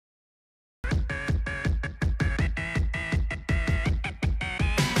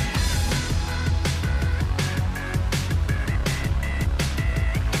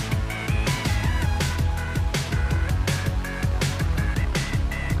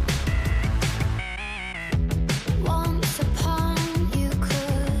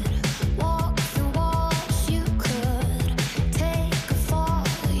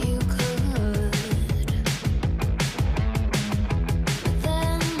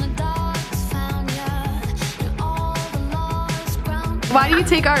Why do you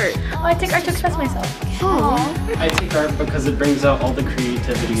take art? Oh, I take art to express myself. Aww. I take art because it brings out all the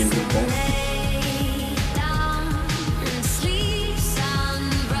creativity in people.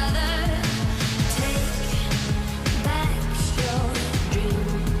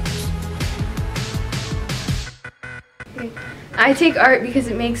 I take art because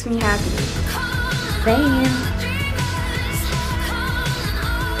it makes me happy. Same.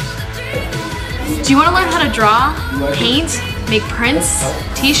 Do you want to learn how to draw, paint, make prints,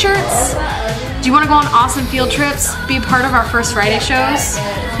 t-shirts? Do you want to go on awesome field trips, be a part of our First Friday shows?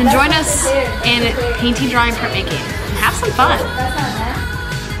 Then join us in painting, drawing, printmaking, and have some fun.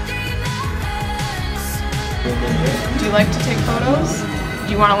 Do you like to take photos?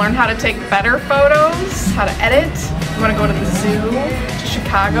 Do you want to learn how to take better photos? How to edit? You want to go to the zoo, to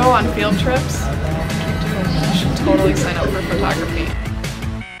Chicago on field trips? You should totally sign up for photography.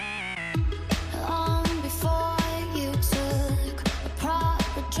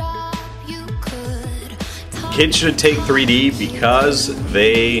 Kids should take 3D because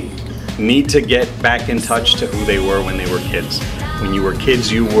they need to get back in touch to who they were when they were kids. When you were kids,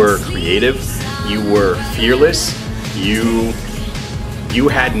 you were creative, you were fearless, you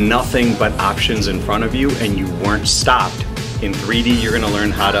had nothing but options in front of you and you weren't stopped. In 3D, you're going to learn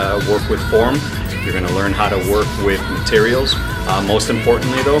how to work with form, you're going to learn how to work with materials. Most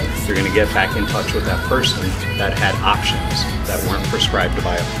importantly though, you're going to get back in touch with that person that had options that weren't prescribed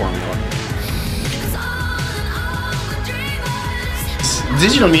by a formula.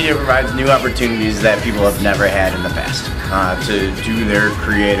 Digital media provides new opportunities that people have never had in the past to do their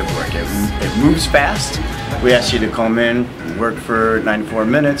creative work. It moves fast. We ask you to come in, work for 94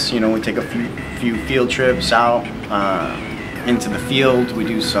 minutes. You know, we take a few field trips out into the field. We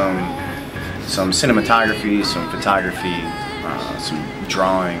do some cinematography, some photography, some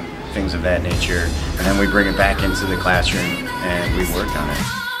drawing, things of that nature, and then we bring it back into the classroom and we work on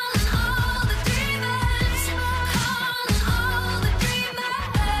it.